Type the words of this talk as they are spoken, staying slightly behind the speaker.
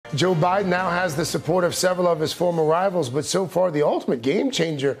Joe Biden now has the support of several of his former rivals, but so far the ultimate game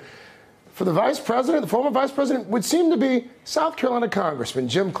changer for the vice president, the former vice president, would seem to be South Carolina Congressman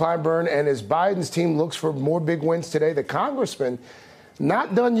Jim Clyburn, and as Biden's team looks for more big wins today, the congressman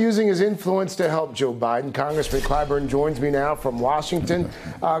not done using his influence to help Joe Biden. Congressman Clyburn joins me now from Washington.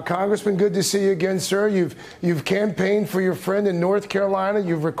 Congressman, good to see you again, sir. You've campaigned for your friend in North Carolina.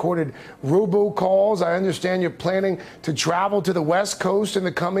 You've recorded robocalls. I understand you're planning to travel to the West Coast in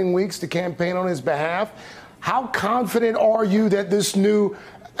the coming weeks to campaign on his behalf. How confident are you that this new,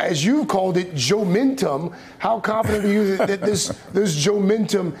 as you called it, Joe-mentum, how confident are you that this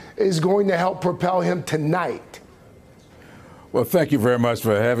Joe-mentum is going to help propel him tonight? Well, thank you very much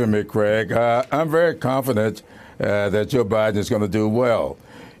for having me, Craig. I'm very confident that Joe Biden is going to do well.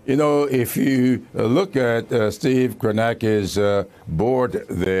 You know, if you look at Steve Kornacki's board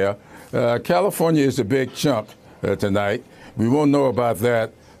there, California is a big chunk tonight. We won't know about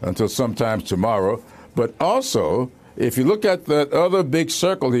that until sometime tomorrow. But also, if you look at that other big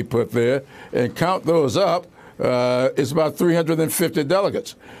circle he put there and count those up, it's about 350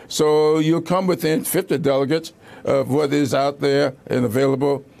 delegates. So you'll come within 50 delegates of what is out there and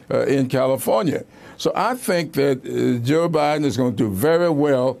available in California. So I think that Joe Biden is going to do very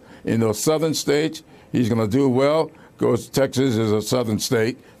well in those southern states. He's going to do well because Texas is a southern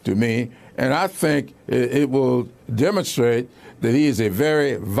state to me. And I think it will demonstrate that he is a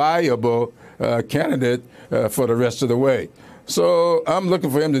very viable candidate for the rest of the way. So I'm looking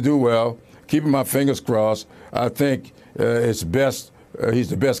for him to do well, keeping my fingers crossed. I think it's best.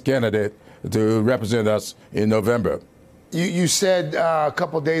 He's the best candidate to represent us in November. You said a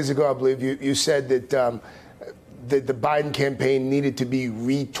couple of days ago, I believe, you said that the Biden campaign needed to be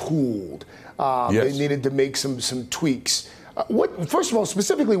retooled. Yes. They needed to make some tweaks. First of all,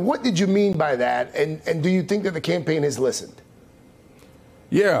 specifically, what did you mean by that? And do you think that the campaign has listened?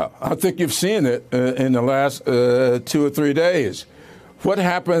 Yeah, I think you've seen it in the last 2 or 3 days. What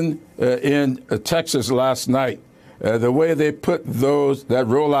happened in Texas last night, the way they put that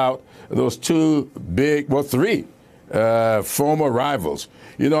rollout, those three former rivals.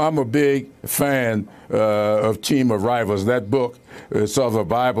 You know, I'm a big fan of Team of Rivals. That book is sort of a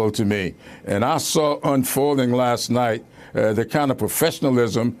Bible to me. And I saw unfolding last night the kind of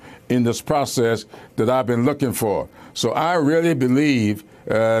professionalism in this process that I've been looking for. So I really believe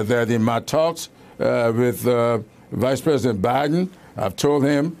that in my talks with Vice President Biden, I've told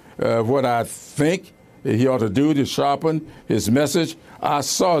him what I think he ought to do to sharpen his message. I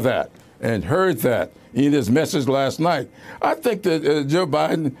saw that and heard that in his message last night. I think that Joe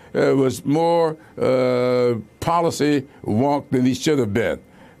Biden was more policy wonk than he should have been.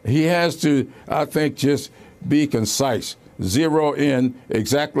 He has to, I think, just be concise, zero in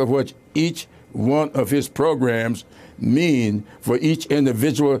exactly what each one of his programs mean for each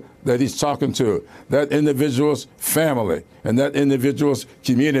individual that he's talking to, that individual's family and that individual's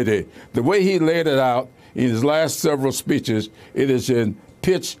community. The way he laid it out in his last several speeches, it is in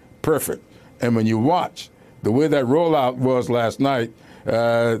pitch perfect. And when you watch the way that rollout was last night,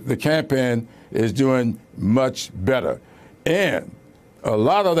 the campaign is doing much better. And a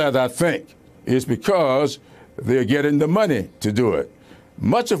lot of that, I think, is because they're getting the money to do it.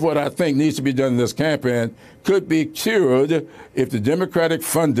 Much of what I think needs to be done in this campaign could be cured if the Democratic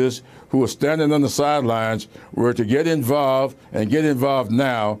funders who are standing on the sidelines were to get involved and get involved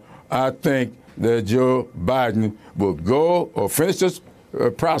now. I think that Joe Biden will go or finish this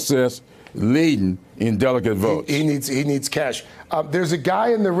process leading in delegate votes. He needs cash. There's a guy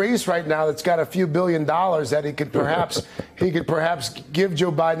in the race right now that's got a few $1 billion that he could perhaps give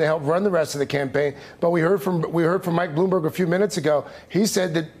Joe Biden to help run the rest of the campaign. But we heard from Mike Bloomberg a few minutes ago. He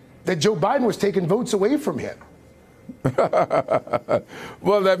said that Joe Biden was taking votes away from him.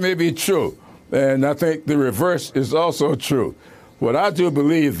 Well, that may be true, and I think the reverse is also true. What I do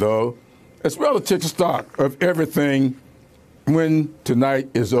believe, though, is we'll take stock of everything when tonight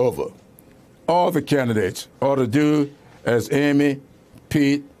is over. All the candidates ought to do as Amy,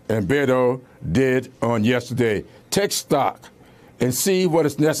 Pete, and Beto did on yesterday. Take stock and see what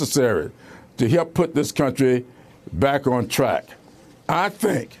is necessary to help put this country back on track. I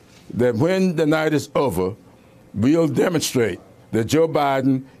think that when the night is over, we'll demonstrate that Joe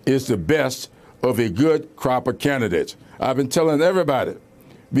Biden is the best of a good crop of candidates. I've been telling everybody,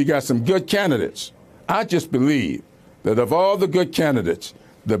 we got some good candidates. I just believe that of all the good candidates,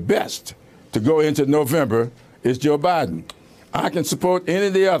 the best to go into November is Joe Biden. I can support any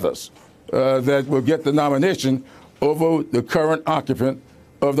of the others that will get the nomination over the current occupant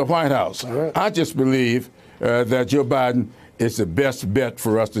of the White House. Right. I just believe that Joe Biden is the best bet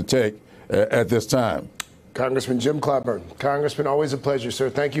for us to take at this time. Congressman Jim Clyburn. Congressman, always a pleasure, sir.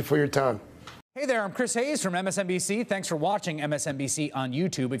 Thank you for your time. Hey there, I'm Chris Hayes from MSNBC. Thanks for watching MSNBC on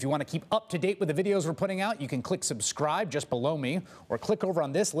YouTube. If you want to keep up to date with the videos we're putting out, you can click subscribe just below me or click over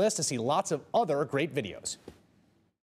on this list to see lots of other great videos.